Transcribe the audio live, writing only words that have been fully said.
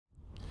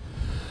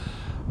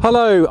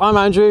Hello, I'm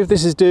Andrew,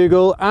 this is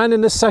Dougal, and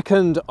in the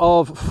second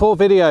of 4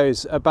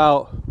 videos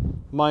about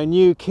my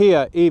new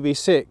Kia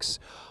EV6,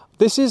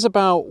 this is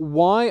about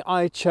why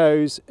I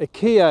chose a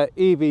Kia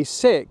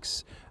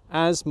EV6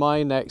 as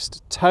my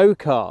next tow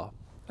car.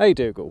 Hey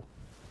Dougal.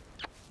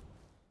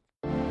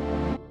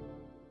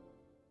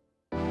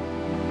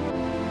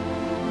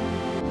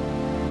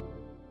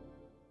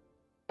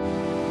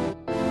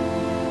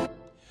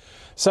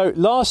 So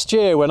last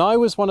year, when I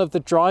was one of the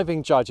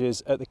driving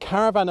judges at the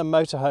Caravan and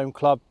Motorhome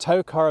Club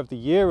Towcar of the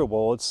Year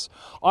Awards,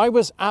 I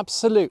was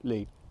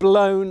absolutely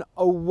blown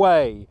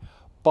away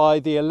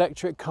by the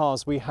electric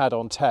cars we had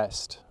on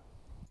test.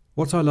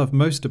 What I love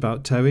most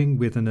about towing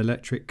with an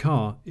electric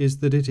car is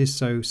that it is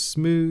so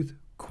smooth,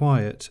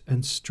 quiet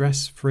and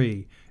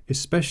stress-free,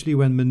 especially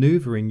when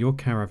manoeuvring your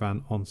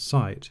caravan on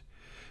site.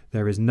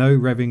 There is no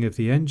revving of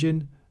the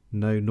engine,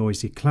 no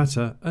noisy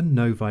clatter and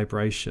no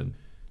vibration.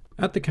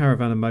 At the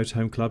Caravan and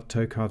Motorhome Club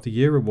Towcar of the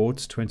Year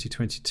Awards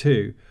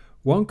 2022,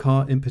 one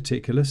car in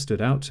particular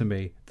stood out to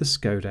me, the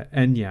Skoda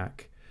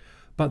Enyaq.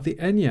 But the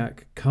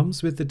Enyaq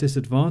comes with the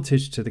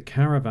disadvantage to the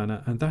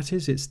Caravanner, and that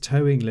is its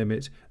towing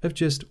limit of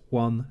just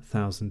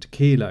 1,000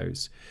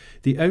 kilos.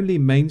 The only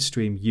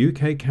mainstream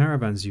UK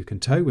caravans you can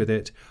tow with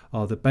it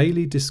are the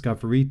Bailey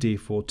Discovery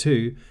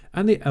D42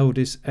 and the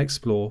Eldis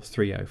Explore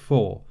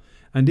 304.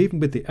 And even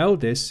with the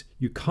Eldis,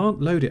 you can't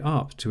load it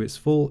up to its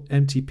full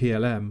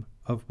MTPLM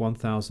of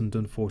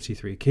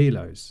 1,043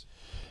 kilos.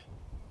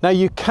 Now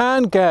you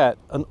can get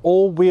an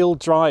all-wheel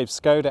drive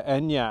Skoda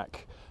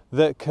Enyaq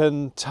that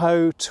can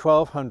tow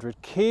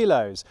 1,200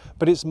 kilos,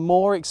 but it's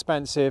more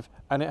expensive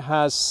and it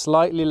has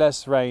slightly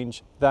less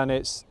range than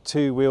its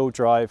two-wheel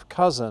drive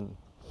cousin.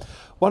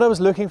 What I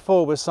was looking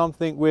for was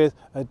something with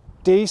a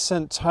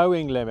decent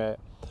towing limit,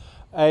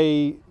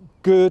 a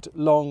good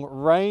long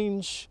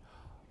range,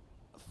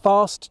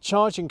 fast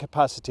charging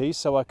capacity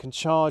so I can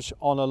charge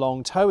on a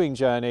long towing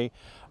journey,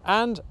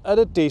 and at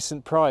a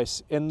decent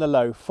price in the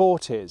low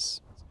 40s.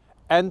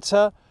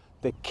 Enter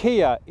the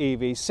Kia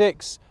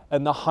EV6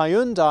 and the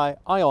Hyundai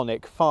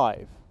Ioniq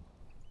 5.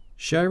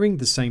 Sharing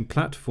the same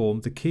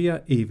platform, the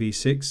Kia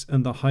EV6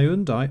 and the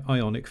Hyundai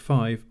Ioniq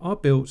 5 are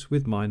built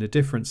with minor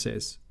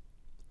differences.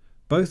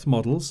 Both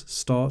models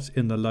start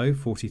in the low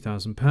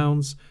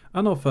 £40,000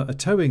 and offer a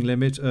towing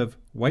limit of,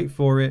 wait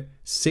for it,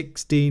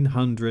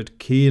 1,600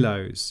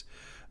 kilos.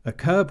 A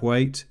curb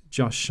weight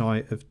just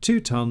shy of 2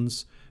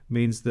 tonnes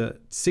means that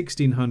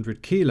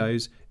 1,600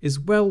 kilos is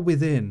well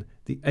within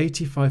the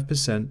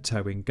 85%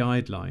 towing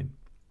guideline.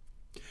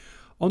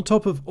 On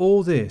top of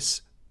all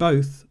this,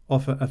 both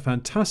offer a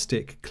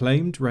fantastic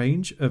claimed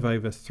range of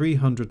over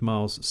 300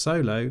 miles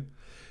solo,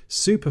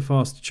 super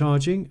fast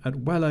charging at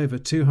well over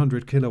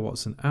 200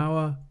 kilowatts an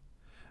hour,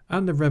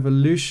 and the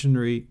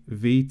revolutionary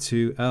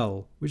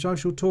V2L, which I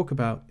shall talk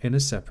about in a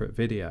separate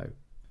video.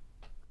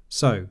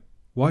 So,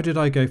 why did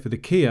I go for the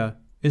Kia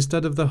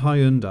instead of the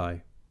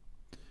Hyundai?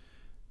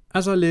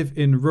 As I live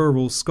in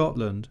rural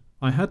Scotland,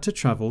 I had to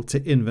travel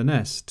to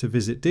Inverness to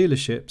visit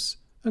dealerships,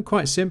 and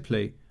quite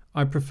simply,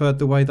 I preferred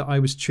the way that I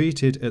was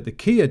treated at the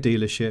Kia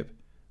dealership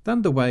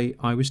than the way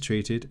I was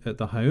treated at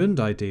the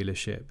Hyundai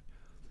dealership.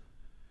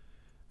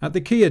 At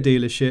the Kia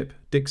dealership,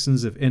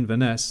 Dixon's of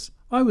Inverness,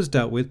 I was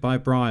dealt with by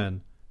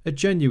Brian, a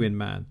genuine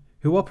man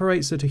who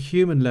operates at a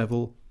human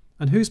level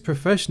and whose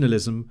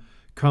professionalism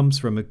comes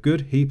from a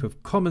good heap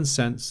of common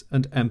sense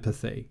and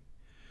empathy.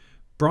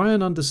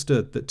 Brian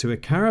understood that to a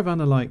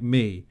caravanner like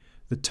me,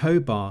 the tow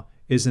bar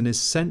is an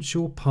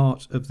essential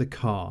part of the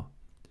car.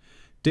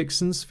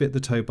 Dixon's fit the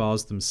tow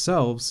bars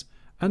themselves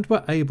and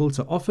were able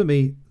to offer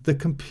me the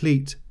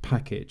complete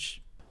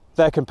package.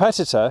 Their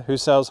competitor, who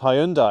sells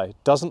Hyundai,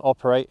 doesn't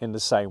operate in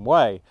the same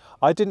way.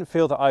 I didn't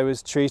feel that I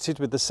was treated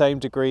with the same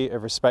degree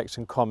of respect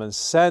and common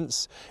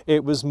sense.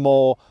 It was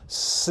more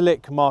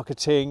slick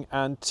marketing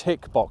and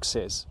tick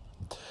boxes.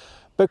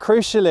 But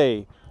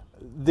crucially,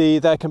 their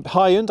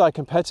Hyundai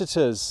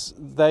competitors,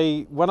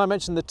 when I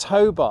mentioned the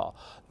tow bar,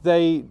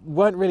 they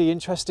weren't really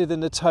interested in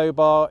the tow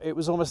bar. It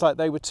was almost like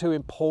they were too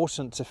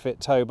important to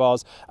fit tow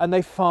bars, and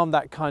they farmed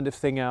that kind of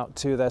thing out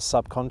to their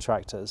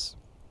subcontractors.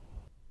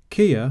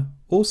 Kia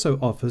also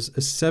offers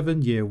a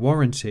 7-year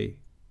warranty,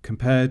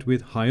 compared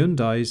with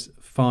Hyundai's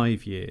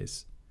 5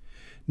 years.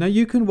 Now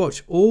you can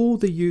watch all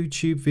the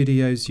YouTube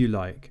videos you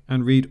like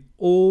and read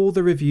all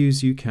the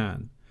reviews you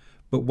can,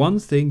 but one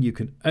thing you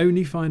can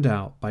only find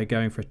out by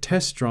going for a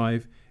test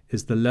drive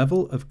is the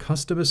level of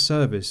customer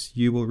service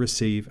you will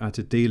receive at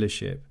a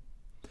dealership.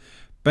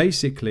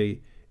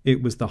 Basically,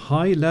 it was the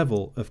high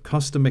level of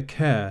customer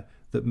care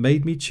that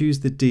made me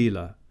choose the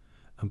dealer,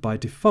 and by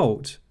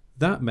default,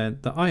 that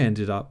meant that I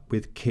ended up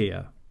with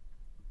Kia.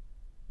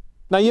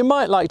 Now you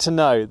might like to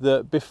know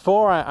that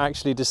before I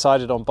actually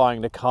decided on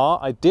buying the car,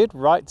 I did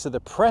write to the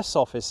press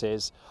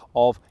offices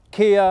of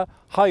Kia,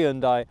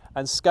 Hyundai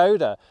and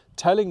Skoda,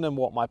 telling them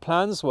what my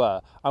plans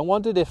were. I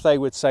wondered if they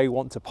would say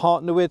want to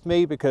partner with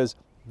me, because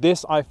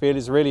this I feel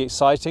is really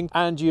exciting.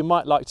 And you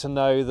might like to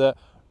know that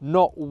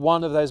not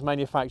one of those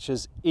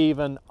manufacturers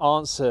even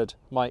answered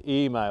my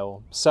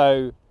email.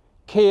 So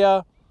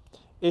Kia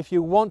if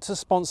you want to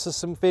sponsor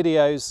some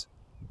videos,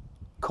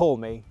 call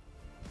me.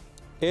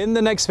 In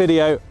the next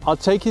video, I'll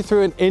take you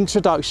through an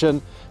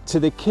introduction to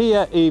the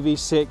Kia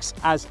EV6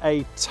 as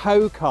a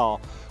tow car,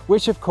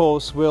 which of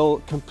course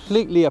will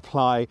completely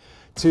apply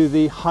to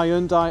the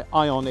Hyundai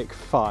Ioniq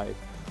 5.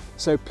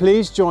 So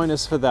please join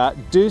us for that.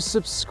 Do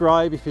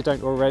subscribe if you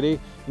don't already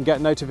and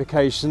get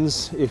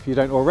notifications if you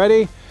don't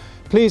already.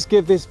 Please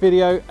give this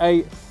video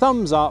a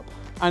thumbs up,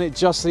 and it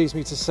just leaves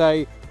me to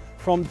say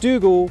from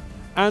Dougal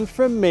and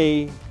from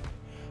me,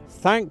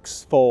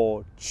 thanks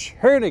for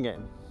tuning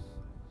in.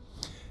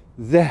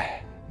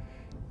 There.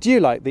 Do you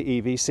like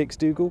the EV6,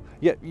 Dougal?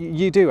 Yeah,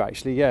 you do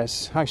actually,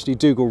 yes. Actually,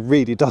 Dougal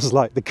really does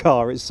like the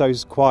car. It's so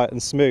quiet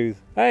and smooth.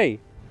 Hey!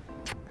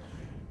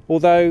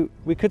 Although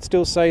we could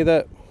still say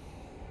that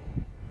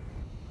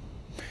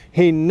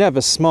he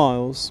never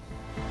smiles.